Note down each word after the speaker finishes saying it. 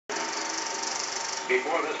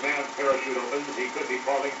Before this man's parachute opens, he could be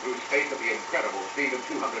falling through space at the incredible speed of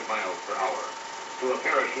 200 miles per hour. To a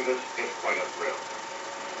parachutist, it's quite a thrill.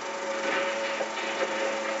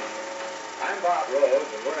 I'm Bob Rose,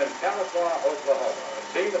 and we're in Tahlequah, Oklahoma,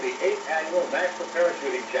 scene of the 8th Annual National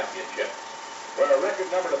Parachuting Championships, where a record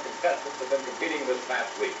number of contestants have been competing this past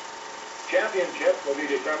week. Championships will be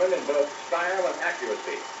determined in both style and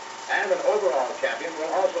accuracy, and an overall champion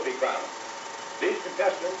will also be crowned. These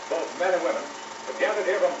contestants, both men and women, have gathered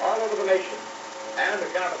here from all over the nation, and the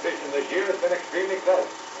competition this year has been extremely close.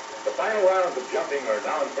 The final rounds of jumping are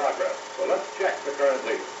now in progress, so let's check the current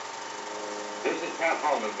leaders. This is Pat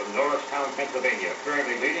Hallman from Norristown, Pennsylvania,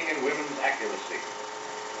 currently leading in women's accuracy.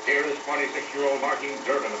 Here is 26-year-old Martine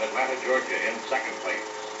Durbin of Atlanta, Georgia, in second place.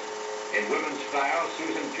 In women's style,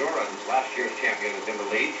 Susan Jorans, last year's champion, is in the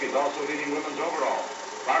lead. She's also leading women's overall.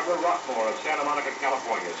 Barbara Rockmore of Santa Monica,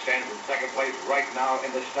 California, stands in second place right now in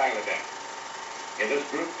the style event. In this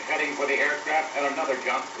group, heading for the aircraft and another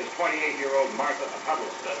jump, is 28-year-old Martha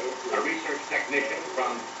Huddleston, a research technician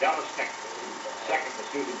from Dallas, Texas. Second to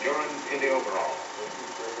Susan Jorans in the overall.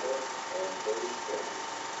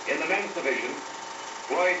 In the men's division,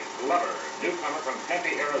 Floyd Glover, newcomer from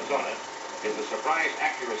Tempe, Arizona, is the surprise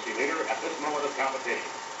accuracy leader at this moment of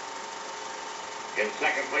competition. In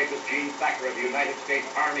second place is Gene Thacker of the United States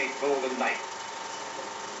Army Golden Knights.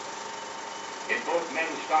 In both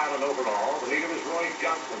men's style and overall, the leader is Roy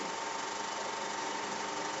Johnson.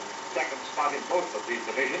 Second spot in both of these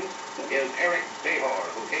divisions is Eric Behor,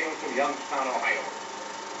 who hails from Youngstown, Ohio.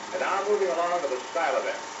 And now moving along to the style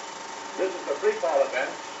event. This is the free fall event,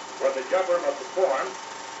 where the jumper must perform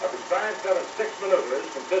a prescribed set of 6 maneuvers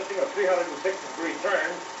consisting of 360-degree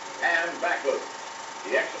turns and back loops.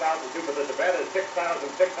 The exit altitude for this event is 6,600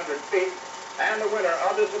 feet, and the winner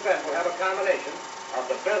of this event will have a combination of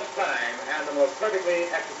the best time and the most perfectly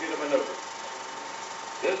executed maneuver.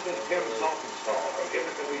 This is Tim Saltonstall from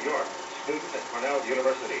Ithaca, New York, student at Cornell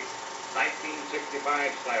University, 1965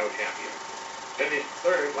 style champion. Finished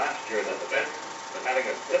third last year at this event, but having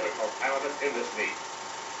a difficult time of it in this meet.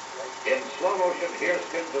 In slow motion, here's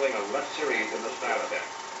Tim doing a left series in the style event.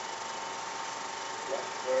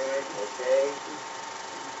 Left turn, okay.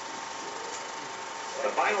 The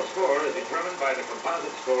final score is determined by the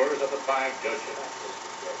composite scores of the 5 judges.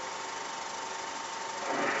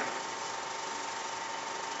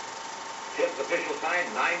 Tim's official time,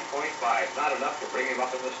 9.5, not enough to bring him up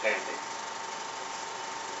in the standings.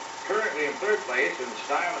 Currently in third place in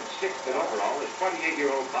style and 6th in overall is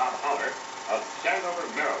 28-year-old Bob Holler of Sandover,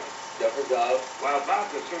 Maryland. Jumper job. While Bob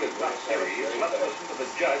goes through his left series, let's listen to the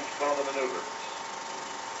judge call the maneuvers.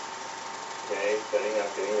 Okay, setting up,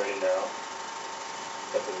 getting ready now.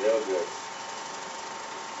 Looking real good.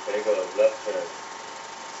 There you go, left turn.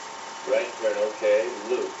 Right turn, okay,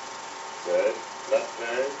 loop. Good. Left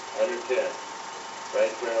turn, under 10.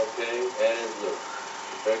 Right turn, okay, and loop.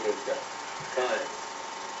 Very good job. Time.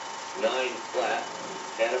 9 flat.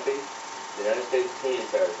 Canopy. United States team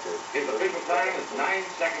parachute. His official time is 9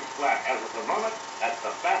 seconds flat. As of the moment, that's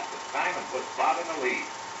the fastest time and puts Bob in the lead.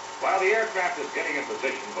 While the aircraft is getting in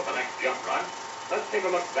position for the next jump run, let's take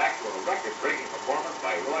a look back to a record-breaking performance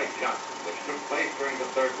by Roy Johnson, which took place during the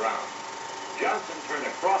third round. Johnson turned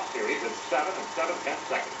a cross series in 7 7/10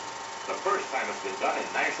 seconds, the first time it's been done in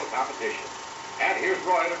national competition. And here's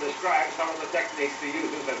Roy to describe some of the techniques he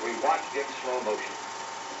uses as we watch in slow motion.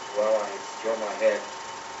 Well, I throw my head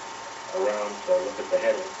around to look at the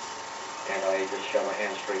heading, and I just shove my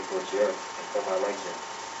hands straight towards the earth and pull my legs in.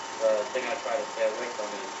 The thing I try to stay away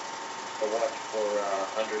from is to watch for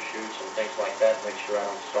undershoots and things like that, make sure I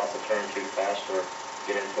don't stop the turn too fast or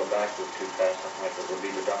get into a backloop too fast, something like that would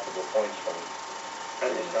be deductible points for me.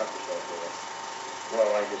 How do you stop yourself with it?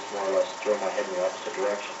 Well, I just more or less throw my head in the opposite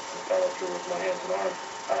direction and follow through with my hands and arms.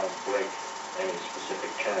 I don't break any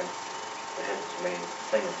specific turn. The head is the main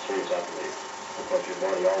thing in series, I believe, because your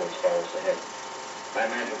body always follows the head. I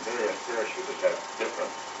imagine various parachutists have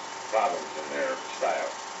different problems in their style.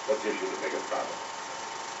 What gives you the biggest problem?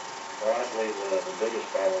 Well, I believe the biggest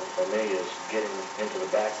problem for me is getting into the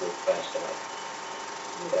back loop fast enough.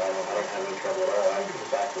 But I don't have any trouble at all. I can get the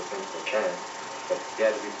back loop into the turn. But you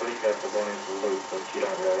have to be pretty careful going into the loop that you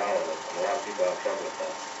don't roll out of it. And a lot of people have trouble with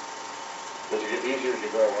that. Does it get easier as you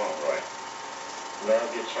go along, right? No,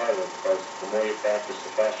 it gets harder because the more you practice,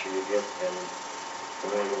 the faster you get, and the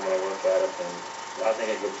more you want to work at it. And I think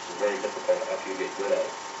it gets very difficult after you get good at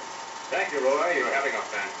it. Thank you, Roy. You're having a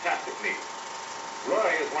fantastic meet.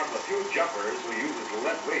 Roy is one of the few jumpers who uses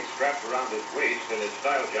lead weight strapped around his waist in his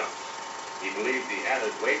style jumps. He believes the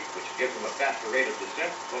added weight, which gives him a faster rate of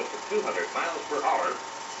descent, close to 200 miles per hour,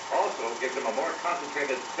 Also gives him a more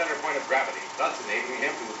concentrated center point of gravity, thus enabling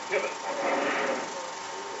him to pivot more quickly.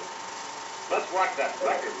 Let's watch that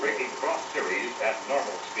record-breaking cross series at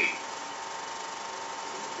normal speed.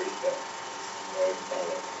 Pretty fast. Right,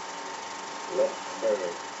 follow. Left, third.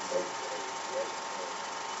 Okay. Left,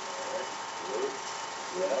 all right. Loop.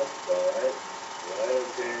 Left, all right. Right,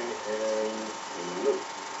 okay, and loop.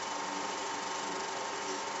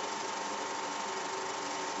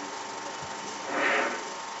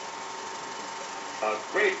 A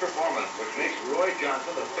great performance, which makes Roy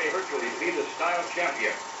Johnson the favorite to repeat as style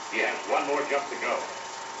champion. He has one more jump to go.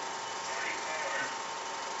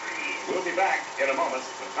 We'll be back in a moment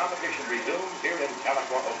when competition resumes here in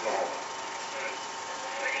Tahlequah, Oklahoma.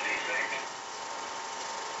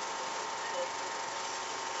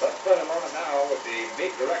 Let's spend a moment now with the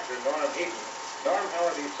meet director, Norm Eaton. Norm, how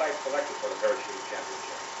are these sites selected for the Parachute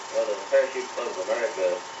Championship? Well, the Parachute Club of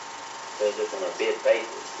America does this on a bid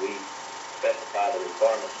basis. We specify the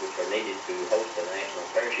requirements which are needed to host a national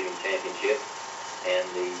parachuting championship, and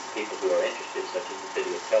the people who are interested, such as the city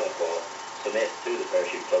of Tahlequah, submit to the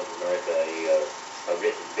Parachute Club of America a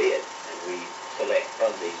written bid, and we select from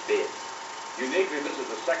these bids. Uniquely, this is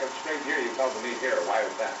the second straight year you've held the meet here. Why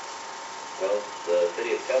is that? Well, the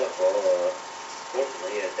city of Tahlequah,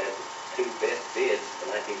 fortunately, has had the two best bids for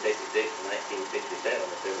 1966 and 1967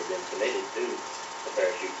 that's ever been submitted to the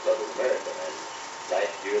Parachute Club of America. And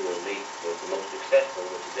last year, the meet was the most successful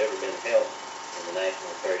which has ever been held in the National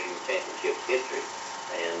Parachuting Championship history.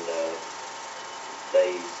 And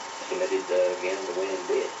they submitted, again, the winning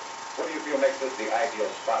bid. What do you feel makes this the ideal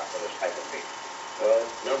spot for this type of meet? Well,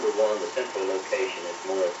 number one, the central location is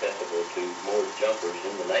more accessible to more jumpers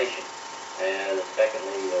in the nation. And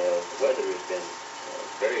secondly, the weather has been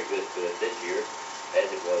very good to us this year, as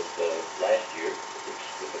it was last year,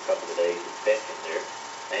 with a couple of days exception there,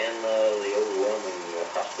 and the overwhelming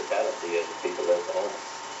hospitality of the people of Oklahoma.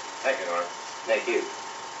 Thank you, Norm. Thank you.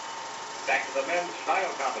 Back to the men's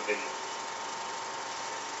style competition.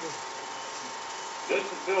 This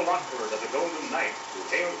is Bill Lockford of the Golden Knights, who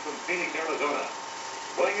hails from Phoenix, Arizona.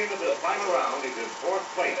 Going into the final round, he's in fourth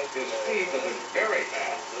place. His speed is very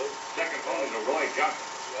fast. Second only to Roy Johnson.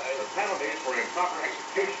 The penalties for improper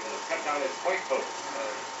execution have cut down his point total.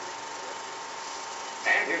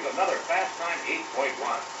 And here's another fast time, 8.1.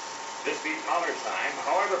 This beats Holler's time.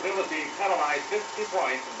 However, Bill is being penalized 50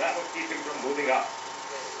 points, and that will keep him from moving up.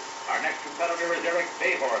 Our next competitor is Eric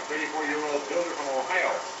Behor, a 34-year-old builder from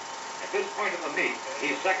Ohio. At this point in the meet,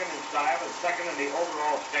 he's second in style and second in the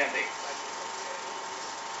overall standing.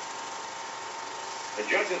 The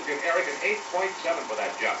judges give Eric an 8.7 for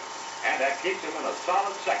that jump, and that keeps him in a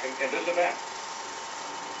solid second in this event.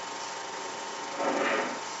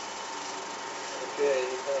 Okay,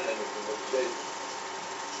 fine.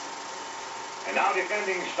 And now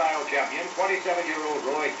defending style champion, 27-year-old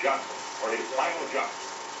Roy Johnson, for his final jump.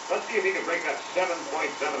 Let's see if he can break that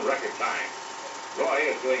 7.7 record time.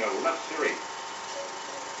 Roy is doing a left series.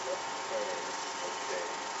 Okay,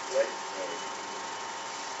 right,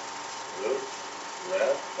 loop,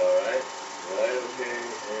 left, all right, right, okay,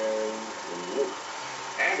 and loop.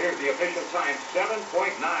 And here's the official time,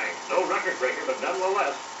 7.9. No record breaker, but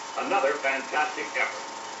nonetheless, another fantastic effort.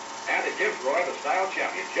 And it gives Roy the style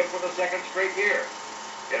championship for the second straight year.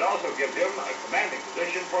 It also gives him a commanding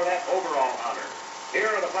position for that overall honor. Here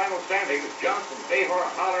are the final standings: Johnson, Behor,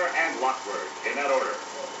 Holler, and Lockford, in that order.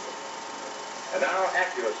 And now,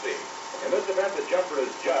 accuracy. In this event, the jumper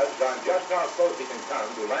is judged on just how close he can come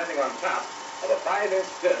to landing on top of a 5-inch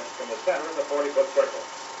disc in the center of the 40-foot circle.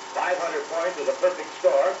 500 points is a perfect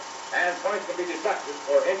score, and points can be deducted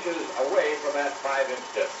for inches away from that 5-inch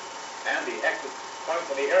disc. And the exit point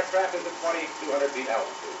from the aircraft is at 2,200 feet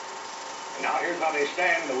altitude. And now here's how they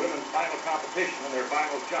stand in the women's final competition in their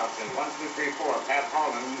final jump in 1, 2, 3, 4. Pat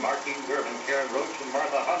Hallman, Martine Durbin, Karen Roach, and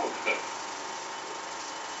Martha Huddleston.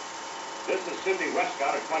 This is Cindy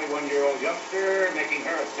Westcott, a 21-year-old youngster, making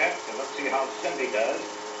her attempt, and let's see how Cindy does.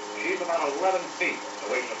 She's about 11 feet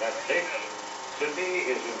away from that stick. Cindy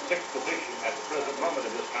is in 6th position at the present moment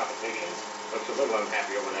in this competition. Looks a little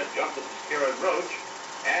unhappy over that jump. This is Karen Roach,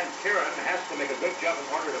 and Karen has to make a good jump in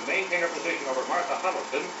order to maintain her position over Martha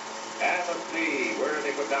Huddleston. And let's see, where do they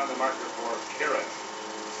put down the marker for Karen?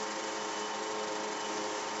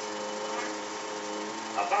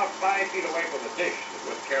 About 5 feet away from the dish is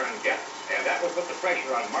what Karen gets, and that will put the pressure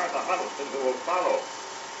on Martha Huddleston, who will follow.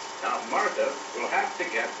 Now, Martha will have to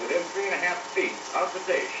get within 3.5 feet of the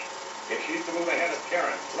dish if she's to move ahead of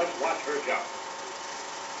Karen. Let's watch her jump.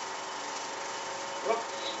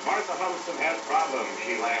 Whoops, Martha Huddleston has problems.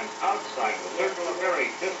 She lands outside the circle. A very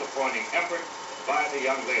disappointing effort by the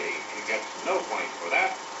young lady. She gets no points for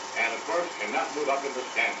that. and, of course, cannot move up in the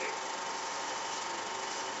standings.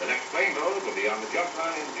 The next plane load will be on the jump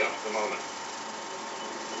run in just a moment.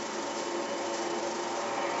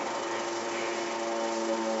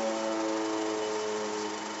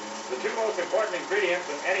 The two most important ingredients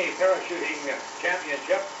in any parachuting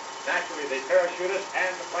championship, naturally the parachutist and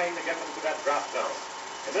the plane to get them to that drop zone.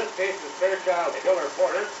 In this case, it's Fairchild Hiller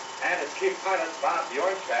Porter and its chief pilot, Bob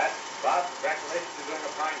Bjornstad. Bob, congratulations, you're doing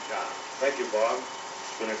a fine job. Thank you, Bob.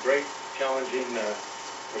 It's been a great, challenging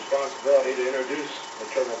responsibility to introduce the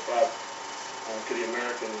turboprop to the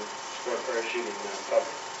American sport parachuting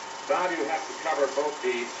public. Bob, you have to cover both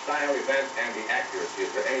the style event and the accuracy.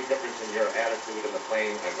 Is there any difference in your attitude in the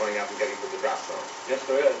plane and going out and getting to the drop zone? Yes,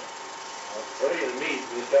 there is. Early in the meet,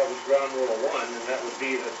 we established ground rule 1, and that would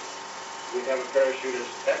be that we'd have a parachutist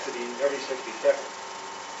exiting every 60 seconds.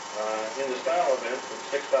 In the style event from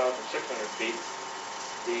 6,600 feet,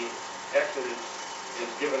 the exit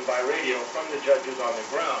is given by radio from the judges on the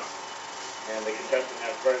ground, and the contestant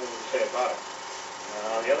has very little to say about it.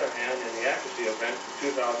 On the other hand, in the accuracy event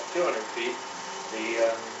from 2,200 feet,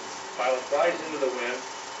 the pilot flies into the wind,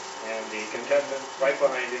 and the contestant right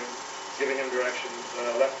behind him, giving him directions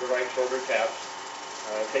left to right shoulder taps,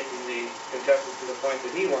 taking the contestant to the point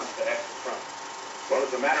that he wants to exit from. Well,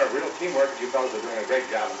 it's a matter of real teamwork, and you fellows are doing a great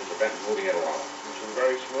job in this event and moving it along. It's been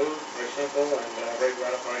very smooth, very simple, and very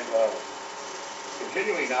gratifying to all of us.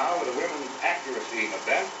 Continuing now with the women's accuracy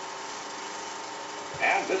event.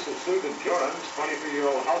 And this is Susan Joran's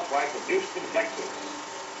 23-year-old housewife of Houston, Texas.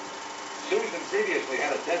 Susan previously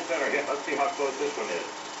had a dead center hit. Let's see how close this one is.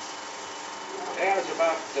 Yeah, it's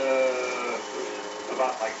about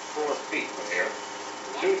like 4 feet from here.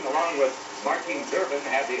 Susan, along with Martine Durbin,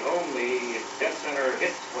 had the only dead center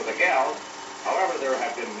hits for the gals. However, there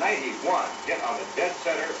have been 91 hit on the dead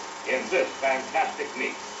center in this fantastic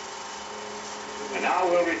meet. And now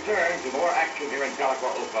we'll return to more action here in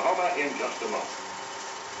Tahlequah, Oklahoma in just a moment.